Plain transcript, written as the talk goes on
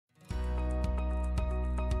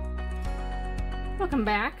Welcome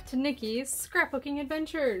back to Nikki's Scrapbooking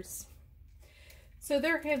Adventures. So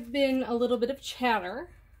there have been a little bit of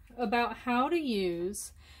chatter about how to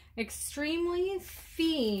use extremely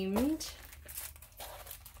themed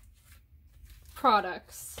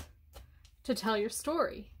products to tell your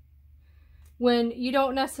story when you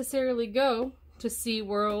don't necessarily go to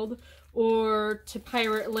SeaWorld or to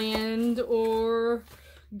Pirate Land or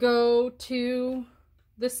go to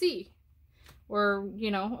the sea or, you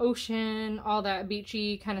know, ocean, all that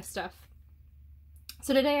beachy kind of stuff.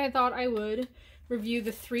 So today I thought I would review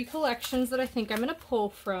the 3 collections that I think I'm going to pull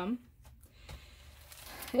from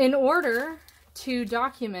in order to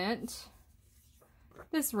document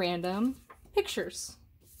this random pictures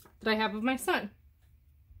that I have of my son.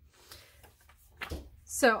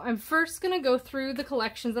 So I'm first going to go through the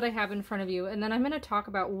collections that I have in front of you, and then I'm going to talk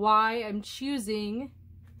about why I'm choosing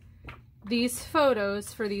these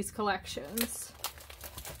photos for these collections.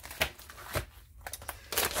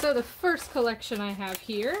 So the first collection I have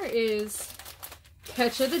here is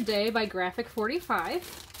Catch of the Day by Graphic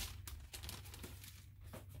 45.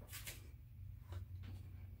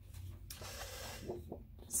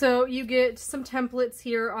 So you get some templates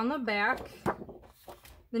here on the back.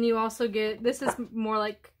 Then you also get, this is more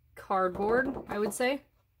like cardboard, I would say.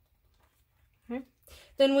 Okay.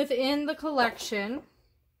 Then within the collection,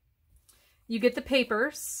 you get the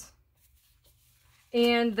papers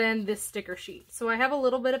and then this sticker sheet. So I have a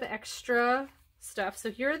little bit of extra stuff.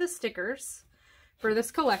 So here are the stickers for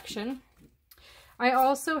this collection. I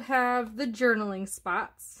also have the journaling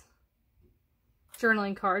spots,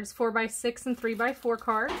 journaling cards, 4x6 and 3x4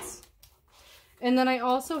 cards. And then I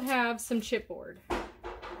also have some chipboard.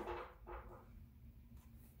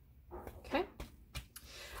 Okay.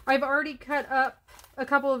 I've already cut up a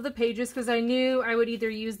couple of the pages because I knew I would either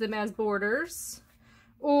use them as borders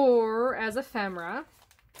or as ephemera.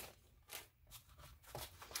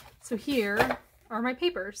 So here are my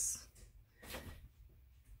papers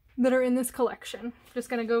that are in this collection. Just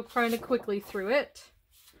gonna go kind of quickly through it.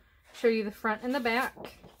 Show you the front and the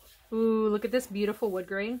back. Ooh, look at this beautiful wood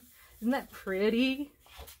grain. Isn't that pretty?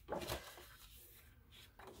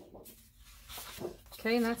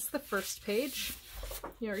 Okay, and that's the first page.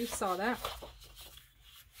 You already saw that.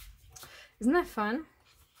 Isn't that fun?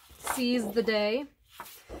 Seize the day.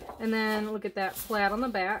 And then look at that flat on the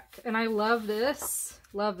back. And I love this.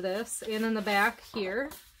 Love this. And then the back here.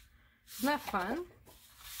 Isn't that fun?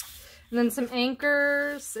 And then some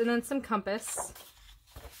anchors. And then some compass.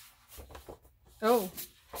 Oh,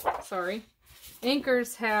 sorry.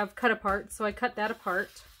 Anchors have cut apart, so I cut that apart.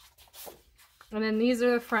 And then these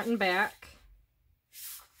are the front and back.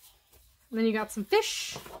 And then you got some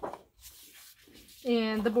fish.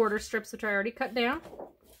 And the border strips, which I already cut down.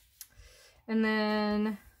 And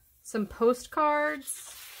then some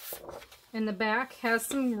postcards. And the back has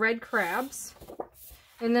some red crabs.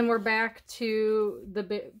 And then we're back to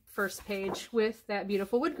the first page with that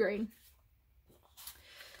beautiful wood grain.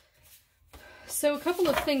 So a couple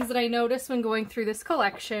of things that I noticed when going through this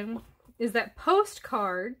collection is that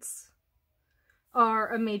postcards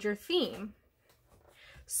are a major theme.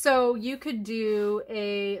 So you could do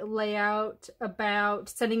a layout about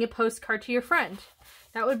sending a postcard to your friend.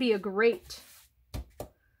 That would be a great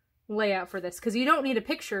layout for this because you don't need a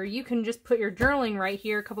picture. You can just put your journaling right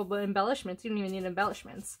here, a couple of embellishments. You don't even need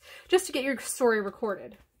embellishments just to get your story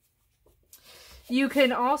recorded. You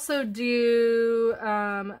can also do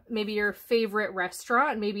maybe your favorite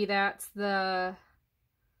restaurant. Maybe that's the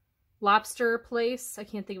lobster place. I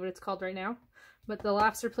can't think of what it's called right now, but the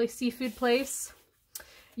lobster place, seafood place.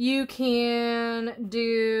 You can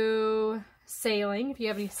do sailing, if you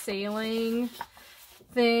have any sailing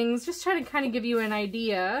things. Just try to kind of give you an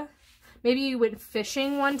idea. Maybe you went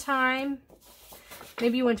fishing one time.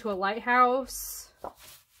 Maybe you went to a lighthouse.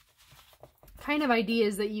 Kind of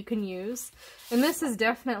ideas that you can use. And this is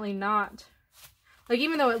definitely not, like,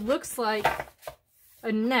 even though it looks like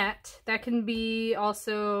a net, that can be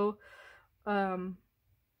also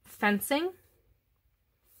fencing.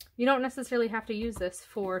 You don't necessarily have to use this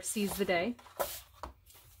for Seize the Day.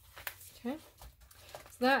 Okay,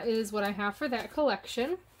 so that is what I have for that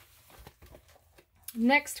collection.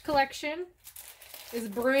 Next collection is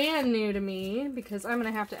brand new to me because I'm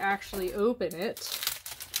going to have to actually open it.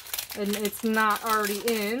 And it's not already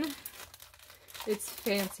in. It's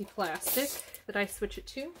fancy plastic that I switch it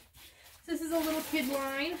to. So this is a little kid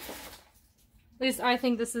line. At least I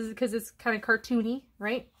think this is because it's kind of cartoony,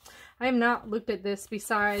 right? I have not looked at this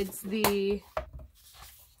besides the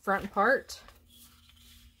front part.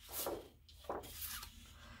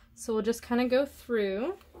 So we'll just kind of go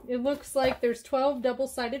through. It looks like there's 12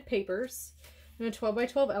 double-sided papers. and a 12 by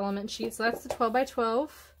 12 element sheet. So that's the 12 by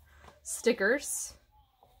 12 stickers.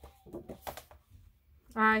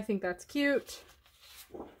 I think that's cute.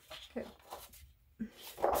 Okay.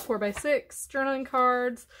 4 by 6 journaling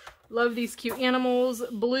cards. Love these cute animals.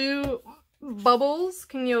 Blue bubbles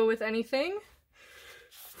can go with anything.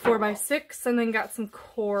 4 by 6, and then got some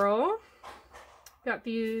coral. Got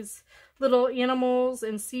these little animals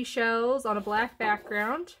and seashells on a black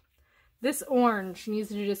background. This orange needs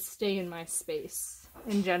to just stay in my space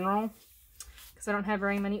in general, because I don't have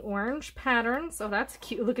very many orange patterns. Oh, that's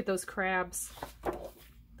cute. Look at those crabs.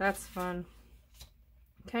 That's fun.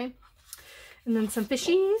 Okay. And then some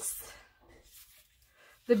fishies.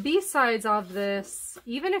 The B-sides of this,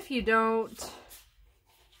 even if you don't,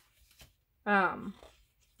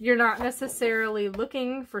 you're not necessarily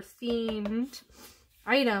looking for themed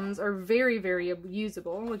items, are very, very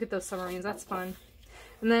usable. Look at those submarines. That's fun.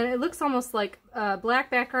 And then it looks almost like a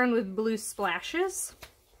black background with blue splashes.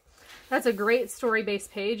 That's a great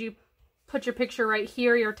story-based page. You put your picture right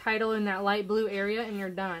here, your title in that light blue area, and you're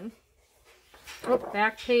done. Oh,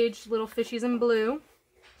 back page, little fishies in blue.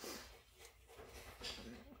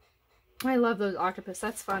 I love those octopus.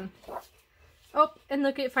 That's fun. Oh, and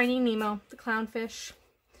look at Finding Nemo, the clownfish.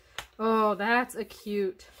 Oh, that's a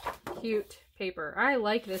cute, cute paper. I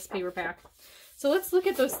like this paper pack. So let's look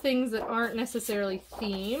at those things that aren't necessarily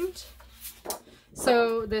themed.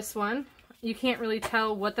 So this one, you can't really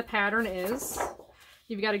tell what the pattern is.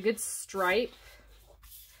 You've got a good stripe.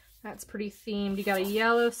 That's pretty themed. You got a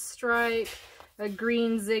yellow stripe, a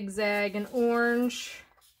green zigzag, an orange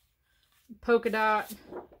polka dot.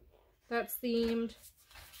 That's themed.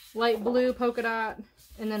 Light blue polka dot,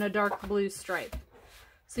 and then a dark blue stripe.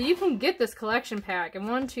 So you can get this collection pack, and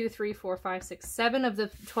 1, 2, 3, 4, 5, 6, 7 of the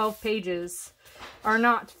 12 pages are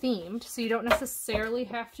not themed, so you don't necessarily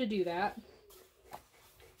have to do that.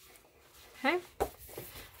 Okay.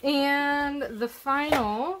 And the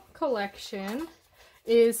final collection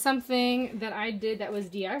is something that I did that was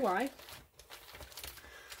DIY.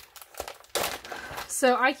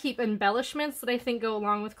 So I keep embellishments that I think go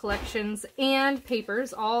along with collections and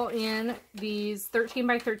papers all in these 13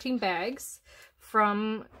 by 13 bags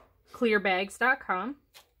from clearbags.com.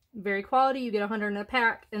 Very quality. You get 100 in a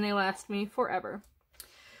pack and they last me forever.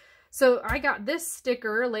 So I got this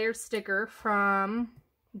sticker, layered sticker, from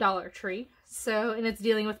Dollar Tree. So, and it's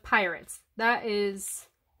dealing with pirates. That is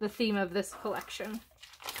the theme of this collection.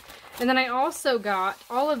 And then I also got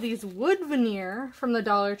all of these wood veneer from the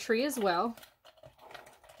Dollar Tree as well.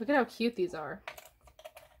 Look at how cute these are.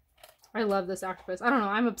 I love this octopus. I don't know,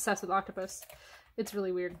 I'm obsessed with octopus. It's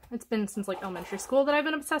really weird. It's been since like elementary school that I've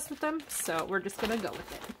been obsessed with them, so we're just gonna go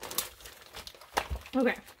with it.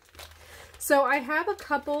 Okay. So I have a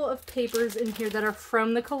couple of papers in here that are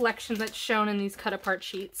from the collection that's shown in these cut apart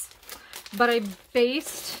sheets. But I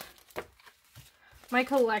based my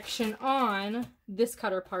collection on this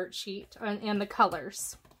cut apart sheet and the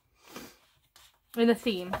colors and the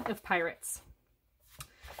theme of pirates.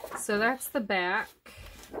 So that's the back.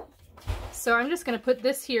 So I'm just going to put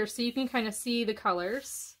this here so you can kind of see the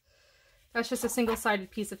colors. That's just a single-sided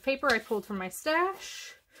piece of paper I pulled from my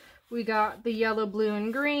stash. We got the yellow, blue,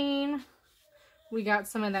 and green. We got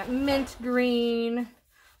some of that mint green.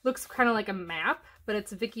 Looks kind of like a map, but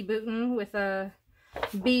it's Vicky Bouton with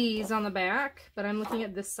bees on the back. But I'm looking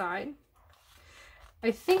at this side.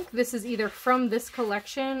 I think this is either from this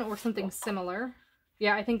collection or something similar.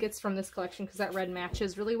 Yeah, I think it's from this collection because that red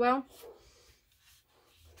matches really well.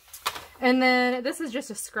 And then this is just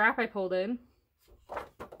a scrap I pulled in.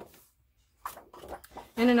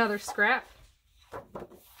 And another scrap.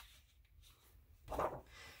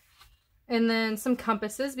 And then some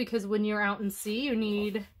compasses, because when you're out in sea, you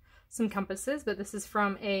need some compasses. But this is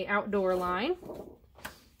from a outdoor line.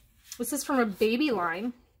 This is from a baby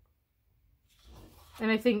line. And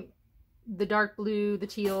I think the dark blue, the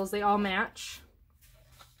teals, they all match.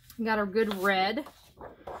 Got a good red.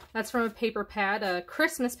 That's from a paper pad, a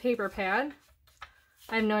Christmas paper pad.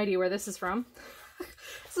 I have no idea where this is from.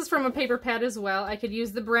 This is from a paper pad as well. I could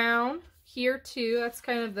use the brown here too. That's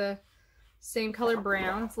kind of the same color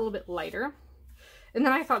brown. It's a little bit lighter. And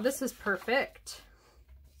then I thought this was perfect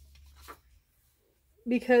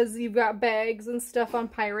because you've got bags and stuff on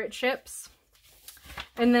pirate ships.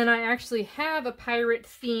 And then I actually have a pirate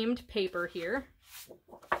themed paper here.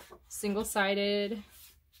 Single-sided.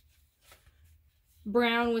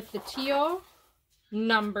 Brown with the teal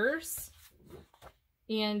numbers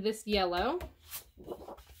and this yellow.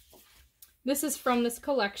 This is from this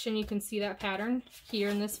collection. You can see that pattern here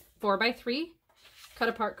in this 4x3 cut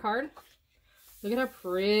apart card. Look at how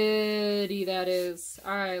pretty that is.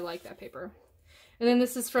 I like that paper. And then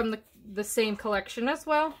this is from the same collection as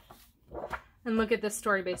well. And look at this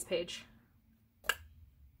story base page.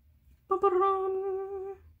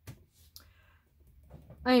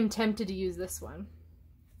 I am tempted to use this one.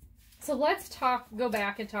 So let's go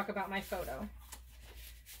back and talk about my photo.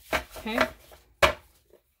 Okay. So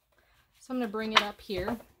I'm going to bring it up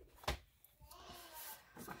here.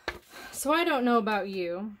 So I don't know about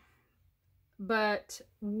you, but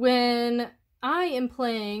when I am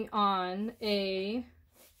playing on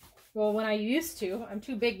when I used to, I'm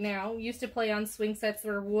too big now, used to play on swing sets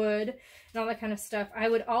or wood and all that kind of stuff, I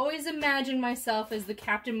would always imagine myself as the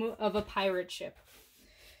captain of a pirate ship.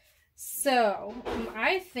 So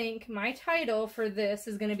I think my title for this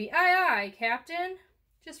is going to be Aye Aye, Captain,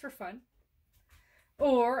 just for fun.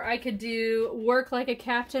 Or I could do work like a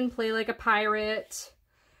captain, play like a pirate.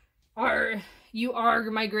 Or you are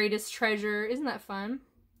my greatest treasure. Isn't that fun?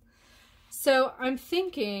 So I'm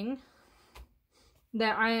thinking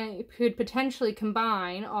that I could potentially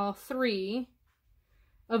combine all three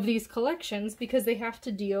of these collections because they have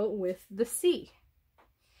to deal with the sea.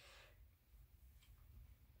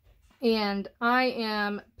 And I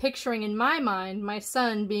am picturing in my mind my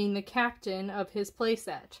son being the captain of his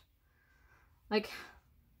playset. Like,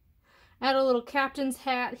 add a little captain's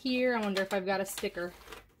hat here. I wonder if I've got a sticker.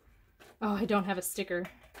 Oh, I don't have a sticker.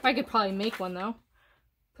 I could probably make one though.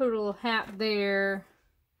 Put a little hat there.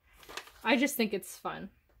 I just think it's fun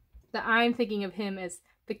that I'm thinking of him as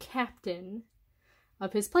the captain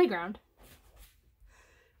of his playground.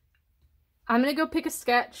 I'm going to go pick a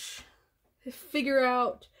sketch, figure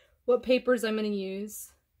out what papers I'm going to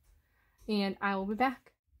use, and I will be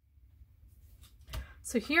back.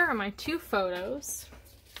 So here are my two photos.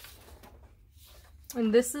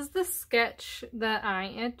 And this is the sketch that I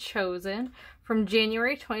had chosen from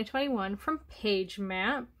January 2021 from Page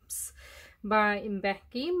Maps by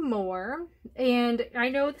Becky Moore. And I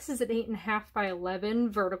know this is an 8.5 by 11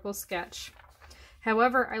 vertical sketch.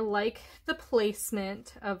 However, I like the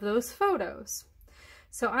placement of those photos.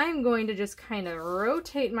 So I'm going to just kind of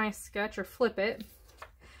rotate my sketch or flip it.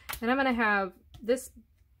 And I'm going to have this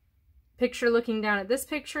picture looking down at this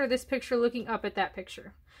picture looking up at that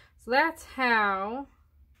picture. So that's how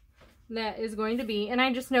that is going to be. And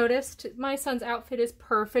I just noticed my son's outfit is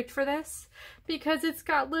perfect for this because it's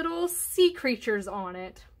got little sea creatures on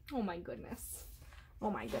it. Oh my goodness.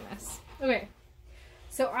 Oh my goodness. Okay.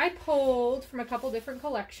 So I pulled from a couple different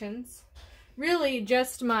collections. Really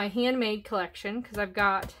just my handmade collection because I've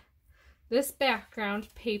got this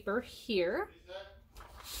background paper here.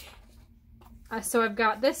 So I've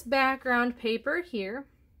got this background paper here.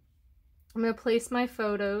 I'm going to place my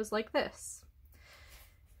photos like this.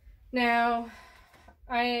 Now,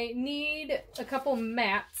 I need a couple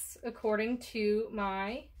mats according to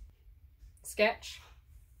my sketch.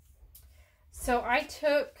 So I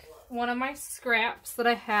took one of my scraps that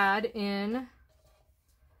I had in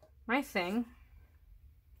my thing,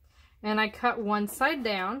 and I cut one side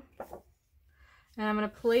down, and I'm going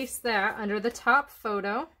to place that under the top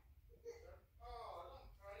photo.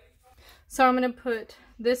 So I'm going to put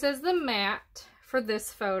this as the mat for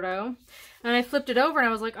this photo. And I flipped it over and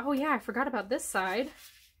I was like, oh yeah, I forgot about this side.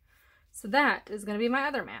 So that is going to be my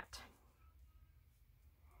other mat.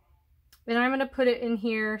 And I'm going to put it in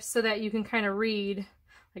here so that you can kind of read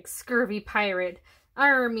like scurvy pirate,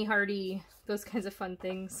 arr me hearty, those kinds of fun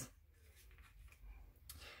things.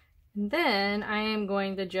 And then I am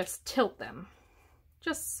going to just tilt them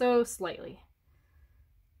just so slightly.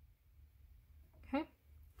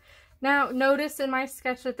 Now, notice in my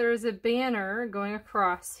sketch that there is a banner going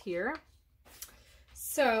across here.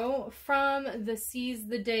 So, from the Seize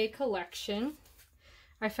the Day collection,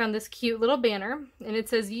 I found this cute little banner, and it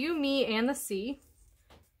says, You, Me, and the Sea,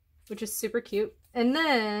 which is super cute. And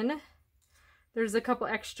then, there's a couple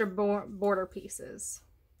extra border pieces.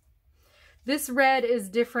 This red is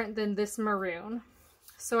different than this maroon.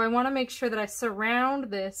 So, I want to make sure that I surround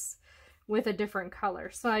this with a different color.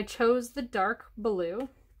 So, I chose the dark blue.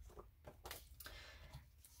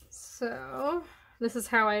 So, this is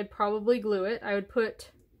how I'd probably glue it. I would put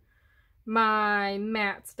my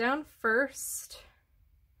mats down first,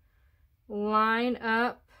 line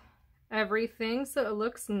up everything so it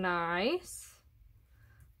looks nice.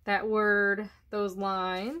 That word, those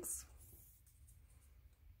lines.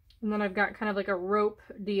 And then I've got kind of like a rope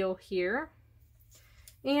deal here.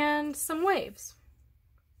 And some waves.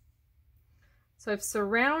 So I've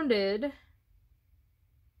surrounded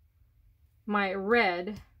my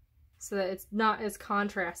red so that it's not as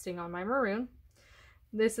contrasting on my maroon.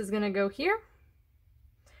 This is going to go here.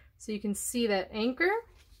 So you can see that anchor.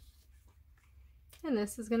 And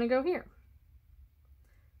this is going to go here.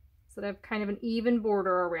 so that I have kind of an even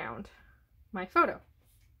border around my photo.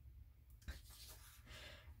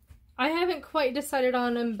 I haven't quite decided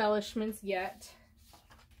on embellishments yet,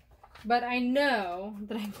 but I know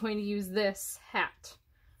that I'm going to use this hat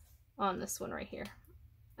on this one right here.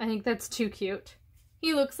 I think that's too cute.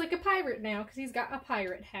 He looks like a pirate now because he's got a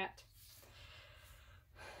pirate hat.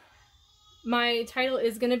 My title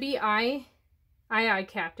is going to be I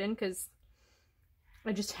Captain, because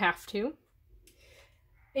I just have to.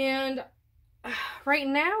 And right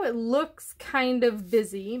now it looks kind of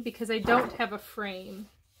busy because I don't have a frame.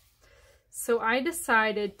 So I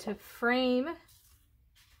decided to frame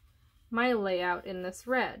my layout in this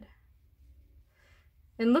red.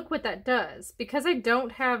 And look what that does. Because I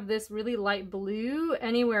don't have this really light blue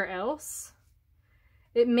anywhere else,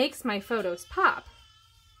 it makes my photos pop.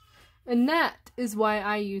 And that is why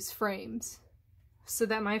I use frames, so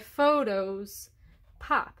that my photos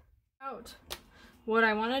pop out. What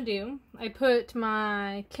I want to do, I put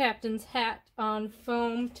my captain's hat on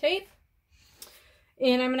foam tape,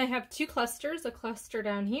 and I'm going to have two clusters, a cluster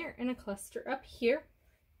down here and a cluster up here.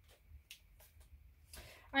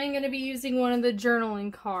 I'm going to be using one of the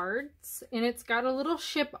journaling cards, and it's got a little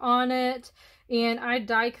ship on it, and I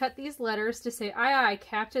die cut these letters to say, aye,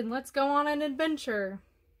 Captain, let's go on an adventure.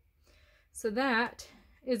 So that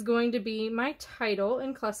is going to be my title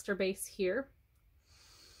and cluster base here.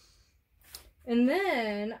 And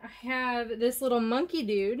then I have this little monkey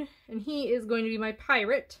dude, and he is going to be my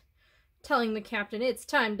pirate, telling the captain it's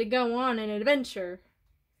time to go on an adventure.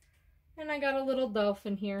 And I got a little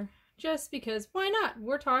dolphin here, just because, why not?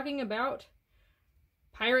 We're talking about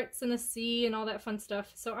pirates in the sea and all that fun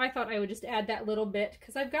stuff. So I thought I would just add that little bit,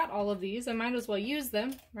 because I've got all of these. I might as well use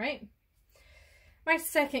them, right? My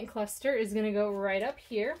second cluster is going to go right up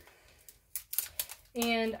here.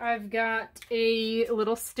 And I've got a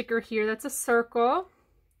little sticker here that's a circle.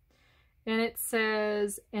 And it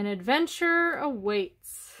says, "An adventure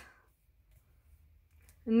awaits."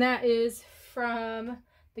 And that is from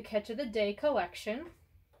the Catch of the Day collection.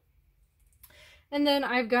 And then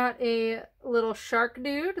I've got a little shark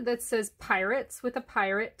dude that says pirates with a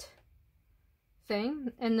pirate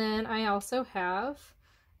thing. And then I also have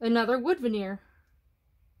another wood veneer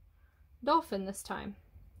dolphin this time,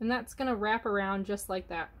 and that's gonna wrap around just like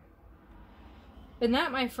that. And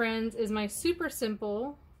that, my friends, is my super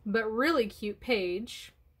simple but really cute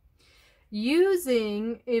page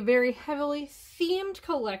using a very heavily themed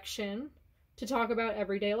collection to talk about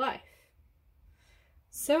everyday life.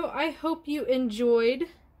 So I hope you enjoyed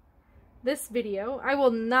this video. I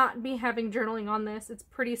will not be having journaling on this. It's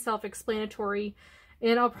pretty self-explanatory,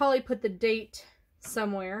 and I'll probably put the date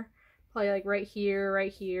somewhere, probably like right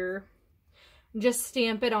here. Just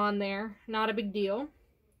stamp it on there. Not a big deal.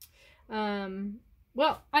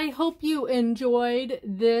 Well, I hope you enjoyed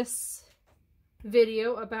this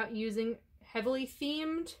video about using heavily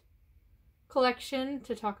themed collection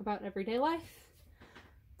to talk about everyday life.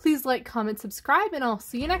 Please like, comment, subscribe, and I'll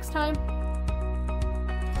see you next time.